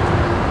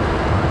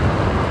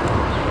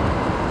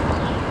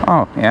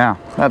 Oh yeah,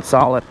 that's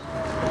solid.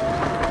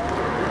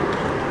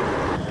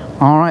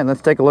 All right,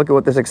 let's take a look at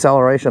what this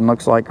acceleration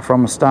looks like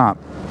from a stop.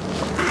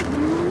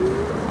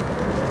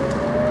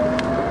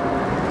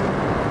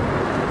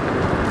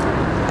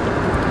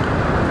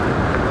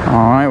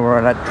 All right,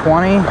 we're at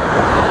 20.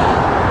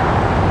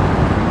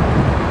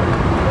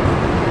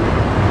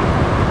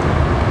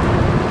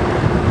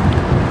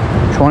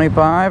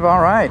 25,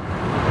 all right.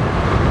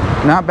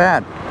 Not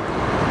bad.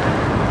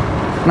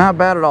 Not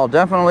bad at all.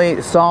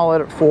 Definitely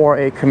solid for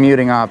a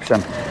commuting option.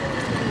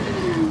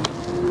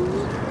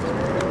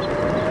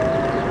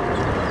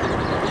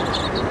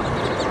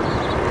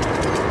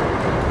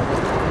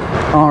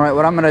 All right,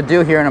 what I'm going to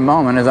do here in a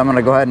moment is I'm going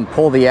to go ahead and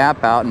pull the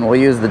app out, and we'll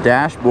use the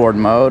dashboard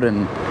mode,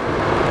 and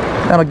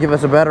that'll give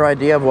us a better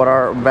idea of what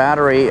our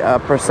battery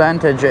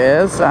percentage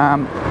is.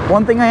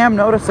 One thing I am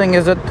noticing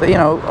is that, you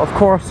know, of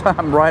course,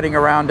 I'm riding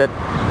around at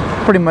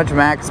pretty much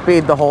max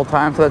speed the whole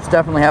time, so that's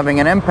definitely having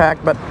an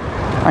impact, but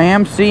I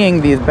am seeing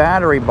these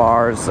battery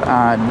bars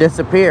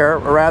disappear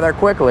rather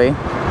quickly.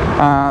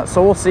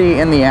 So we'll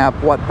see in the app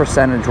what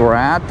percentage we're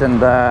at,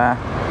 and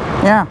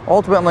yeah,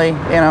 ultimately,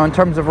 you know, in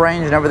terms of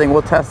range and everything,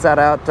 we'll test that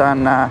out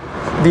on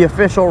the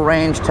official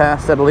range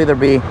test. That'll either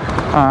be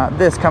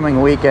this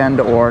coming weekend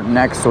or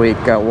next week.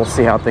 We'll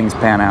see how things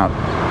pan out.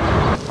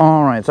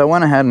 All right, so I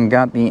went ahead and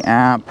got the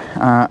app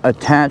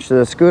attached to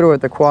the scooter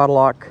with the quad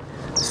lock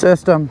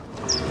system.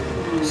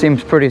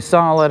 Seems pretty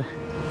solid.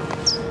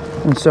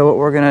 And so what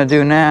we're gonna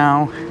do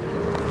now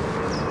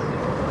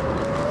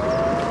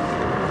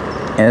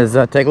is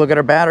take a look at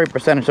our battery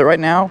percentage. So right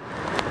now,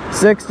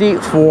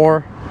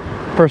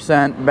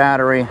 64%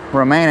 battery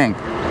remaining.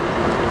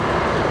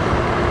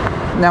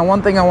 Now,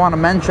 one thing I want to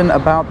mention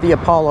about the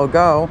Apollo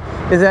Go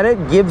is that it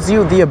gives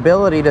you the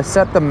ability to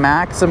set the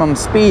maximum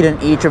speed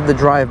in each of the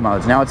drive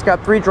modes. Now, it's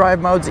got 3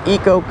 drive modes: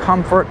 Eco,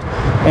 Comfort,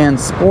 and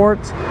Sport.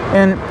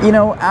 And, you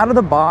know, out of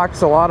the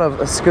box, a lot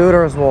of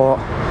scooters will,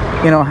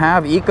 you know,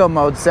 have Eco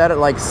mode set at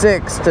like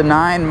 6 to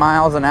 9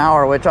 miles an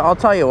hour, which I'll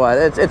tell you what,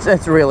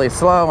 it's really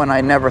slow, and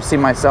I never see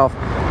myself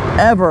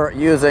ever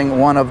using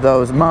one of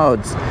those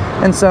modes.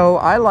 And so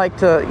I like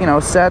to, you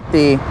know, set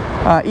the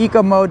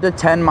Eco mode to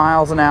 10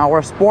 miles an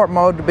hour, Sport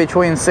mode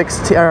between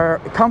 16, or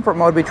Comfort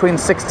mode between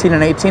 16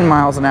 and 18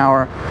 miles an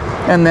hour,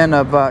 and then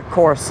of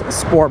course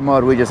Sport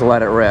mode, we just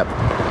let it rip.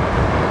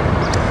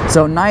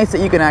 So nice that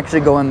you can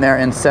actually go in there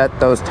and set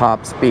those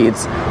top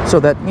speeds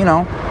so that, you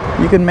know,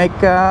 you can make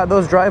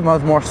those drive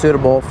modes more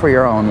suitable for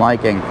your own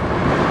liking.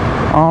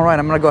 All right,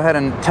 I'm gonna go ahead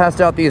and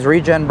test out these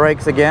regen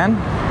brakes again.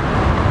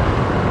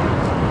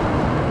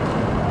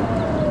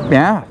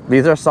 Yeah,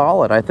 these are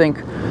solid. I think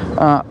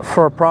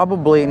for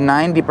probably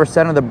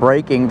 90% of the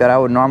braking that I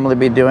would normally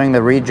be doing,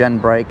 the regen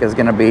brake is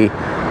gonna be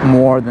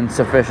more than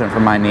sufficient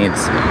for my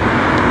needs.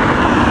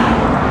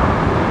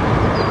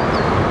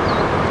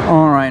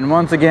 All right, and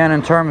once again,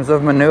 in terms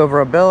of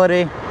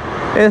maneuverability,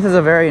 this is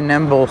a very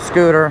nimble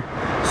scooter,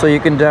 so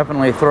you can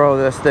definitely throw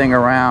this thing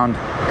around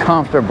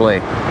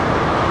comfortably.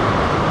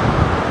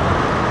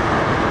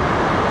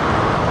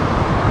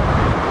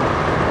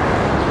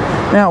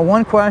 Now,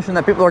 one question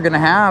that people are going to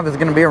have is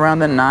going to be around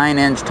the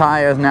 9-inch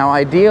tires. Now,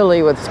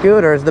 ideally with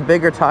scooters, the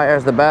bigger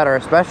tires the better,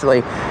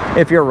 especially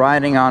if you're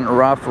riding on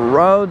rough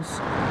roads.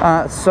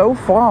 So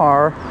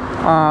far,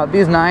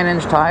 these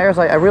 9-inch tires,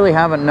 I really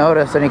haven't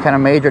noticed any kind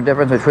of major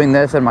difference between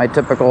this and my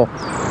typical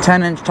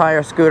 10-inch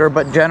tire scooter,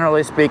 but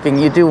generally speaking,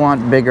 you do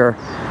want bigger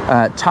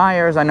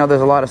tires. I know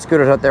there's a lot of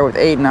scooters out there with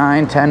 8,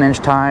 9, 10-inch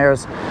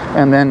tires,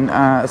 and then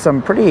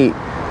some pretty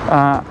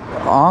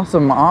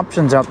awesome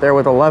options out there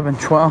with 11,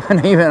 12,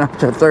 and even up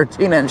to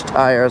 13-inch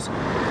tires.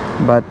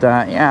 But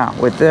yeah,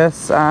 with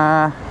this,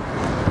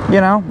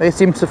 you know, they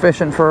seem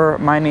sufficient for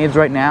my needs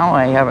right now.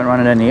 I haven't run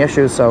into any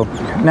issues. So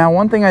now,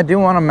 one thing I do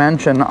want to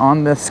mention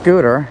on this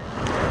scooter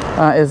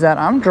is that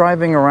I'm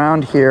driving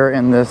around here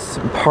in this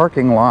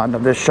parking lot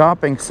of this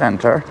shopping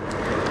center,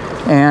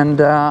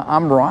 and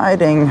I'm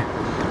riding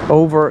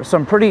over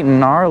some pretty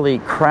gnarly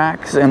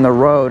cracks in the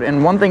road.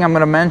 And one thing I'm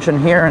going to mention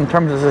here in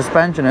terms of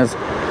suspension is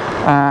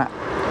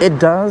it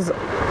does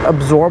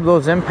absorb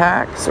those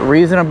impacts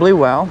reasonably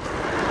well.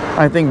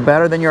 I think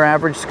better than your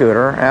average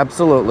scooter,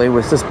 absolutely,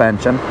 with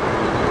suspension.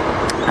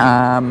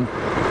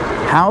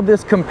 How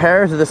this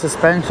compares to the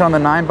suspension on the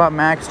 9BOT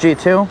Max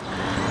G2,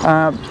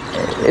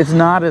 it's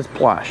not as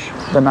plush.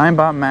 The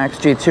 9BOT Max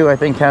G2, I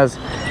think, has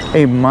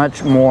a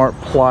much more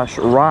plush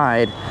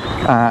ride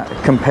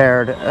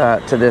compared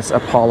to this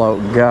Apollo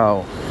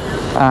Go.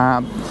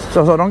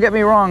 So don't get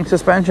me wrong,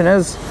 suspension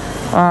is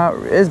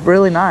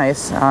really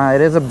nice.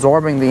 It is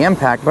absorbing the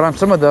impact, but on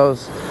some of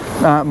those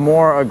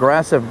more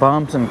aggressive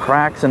bumps and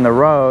cracks in the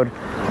road,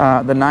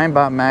 the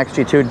 9BOT Max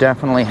G2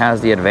 definitely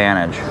has the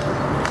advantage.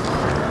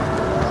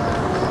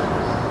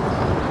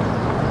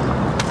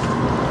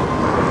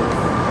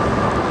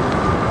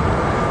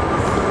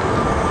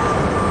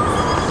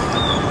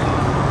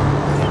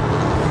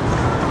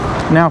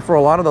 Now, for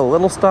a lot of the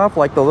little stuff,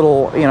 like the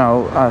little, you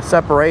know,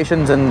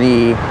 separations in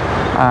the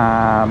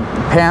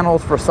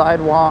panels for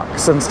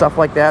sidewalks and stuff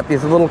like that,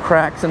 these little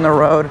cracks in the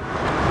road,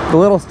 the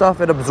little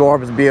stuff, it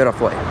absorbs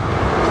beautifully.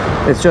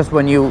 It's just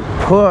when you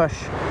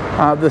push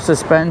the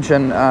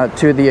suspension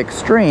to the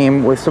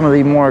extreme with some of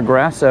the more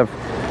aggressive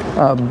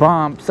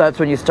bumps, that's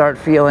when you start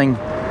feeling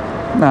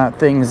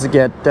things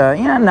get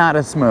yeah, not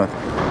as smooth.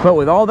 But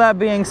with all that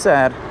being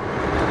said,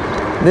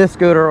 this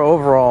scooter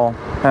overall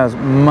has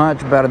much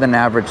better than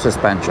average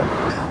suspension.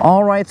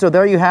 All right, so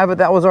there you have it.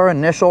 That was our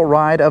initial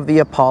ride of the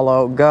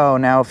Apollo Go.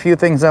 Now, a few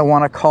things I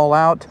want to call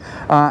out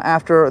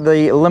after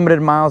the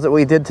limited miles that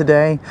we did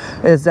today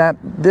is that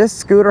this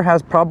scooter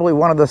has probably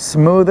one of the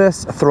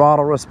smoothest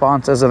throttle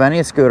responses of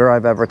any scooter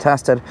I've ever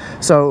tested.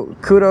 So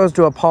kudos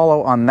to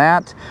Apollo on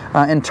that.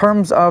 In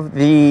terms of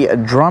the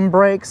drum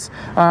brakes,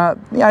 yeah,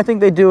 I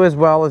think they do as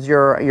well as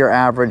your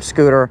average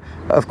scooter,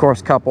 of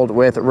course, coupled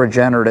with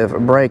regenerative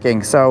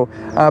braking. So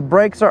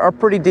brakes are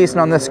pretty decent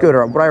on this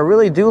scooter. What I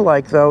really do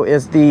like, though,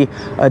 is the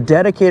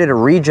dedicated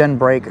regen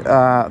brake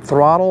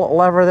throttle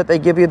lever that they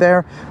give you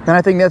there. And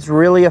I think that's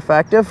really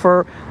effective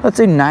for, let's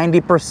say,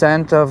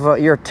 90% of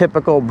your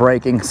typical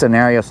braking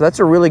scenario. So that's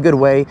a really good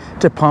way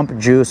to pump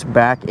juice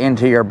back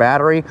into your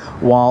battery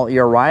while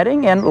you're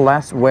riding, and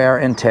less wear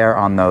and tear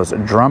on those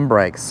drum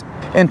brakes.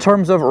 In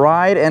terms of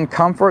ride and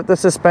comfort, the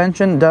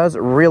suspension does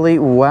really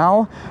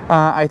well.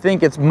 I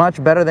think it's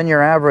much better than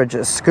your average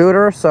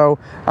scooter. So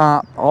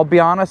I'll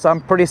be honest,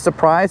 I'm pretty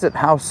surprised at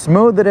how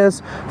smooth it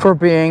is for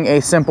being a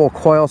simple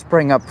coil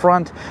spring up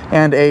front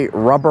and a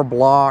rubber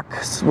block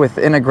with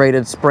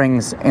integrated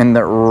springs in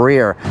the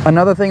rear.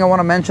 Another thing I want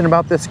to mention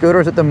about this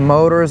scooter is that the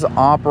motors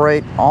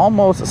operate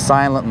almost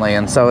silently,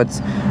 and so it's,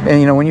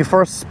 you know, when you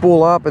first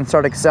spool up and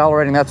start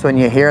accelerating, that's when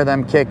you hear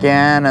them kick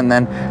in, and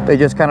then they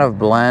just kind of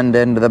blend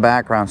into the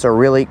background. So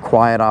really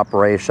quiet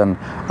operation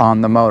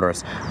on the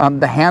motors.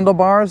 The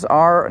handlebars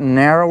are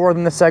narrower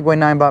than the Segway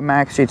 9Bot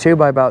Max G2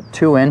 by about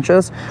 2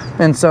 inches,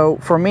 and so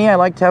for me, I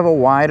like to have a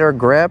wider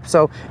grip.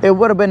 So it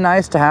would have been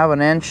nice to have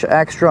an inch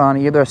extra on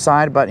either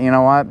side, but you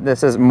know what,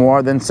 this is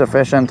more than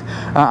sufficient.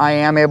 I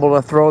am able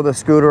to throw the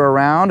scooter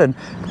around and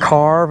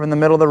carve in the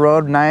middle of the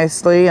road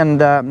nicely, and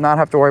not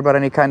have to worry about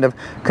any kind of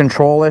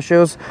control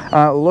issues.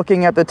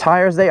 Looking at the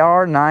tires, they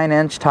are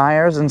 9-inch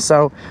tires, and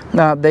so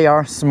they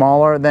are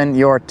smaller than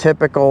your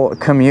typical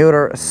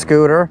commuter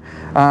scooter,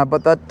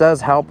 but that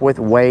does help with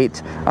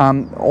weight.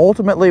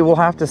 Ultimately, we'll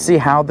have to see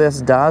how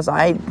this does.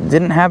 I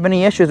didn't have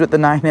any issues with the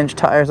 9-inch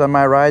tires on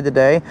my ride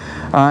today,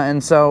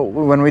 and so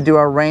when we do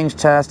our range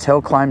test,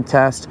 hill climb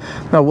test,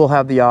 we'll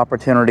have the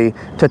opportunity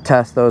to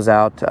test those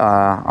out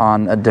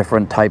on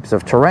different types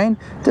of terrain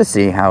to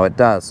see how it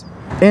does.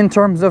 In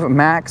terms of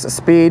max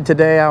speed,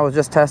 today I was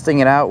just testing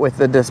it out with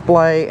the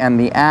display and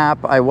the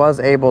app. I was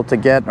able to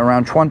get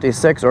around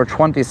 26 or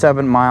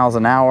 27 miles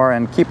an hour,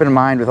 and keep in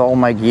mind with all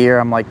my gear,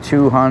 I'm like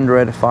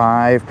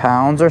 205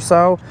 pounds or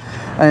so.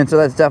 And so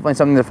that's definitely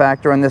something to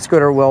factor in. This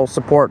scooter will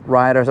support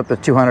riders up to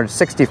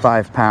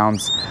 265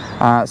 pounds.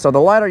 So the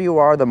lighter you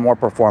are, the more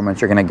performance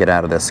you're going to get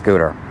out of this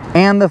scooter.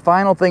 And the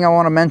final thing I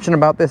want to mention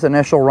about this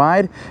initial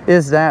ride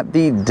is that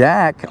the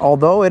deck,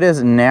 although it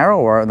is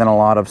narrower than a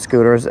lot of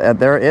scooters,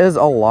 there is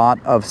a lot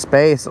of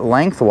space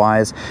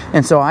lengthwise,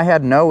 and so I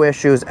had no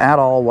issues at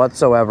all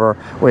whatsoever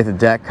with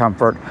deck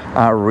comfort.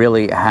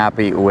 Really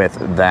happy with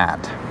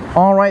that.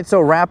 All right,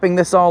 so wrapping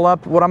this all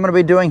up, what I'm going to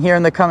be doing here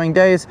in the coming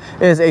days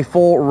is a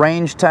full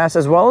range test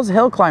as well as a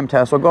hill climb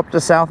test. We'll go up to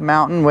South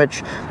Mountain,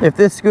 which, if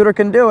this scooter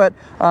can do it,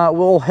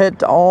 we'll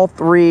hit all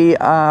 3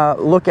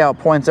 lookout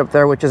points up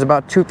there, which is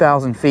about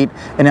 2,000 feet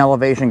in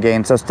elevation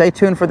gain. So stay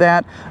tuned for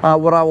that.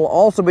 What I will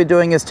also be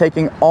doing is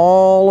taking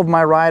all of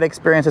my ride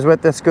experiences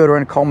with this scooter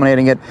and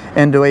culminating it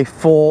into a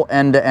full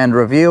end-to-end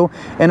review.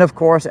 And of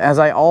course, as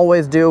I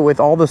always do with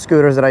all the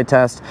scooters that I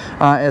test,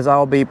 is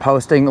I'll be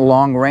posting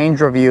long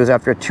range reviews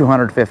after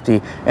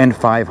 250 and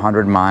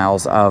 500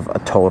 miles of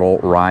total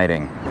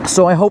riding.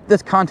 So I hope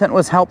this content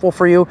was helpful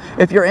for you.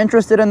 If you're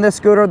interested in this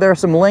scooter, there are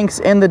some links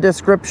in the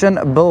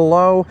description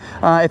below.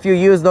 If you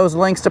use those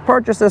links to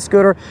purchase this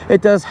scooter,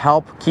 it does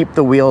help keep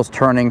the wheels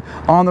turning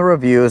on the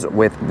reviews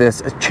with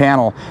this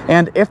channel.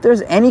 And if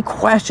there's any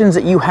questions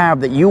that you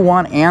have that you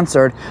want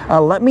answered,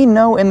 let me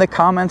know in the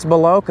comments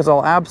below, because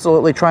I'll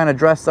absolutely try and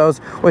address those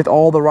with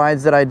all the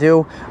rides that I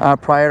do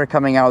prior to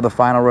coming out with the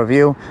final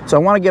review. So I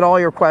want to get all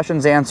your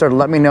questions answered.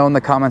 Let me know in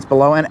the comments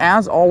below. And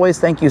as always,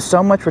 thank you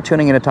so much for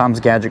tuning into Tom's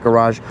Gadget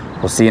Garage.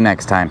 We'll see you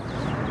next time.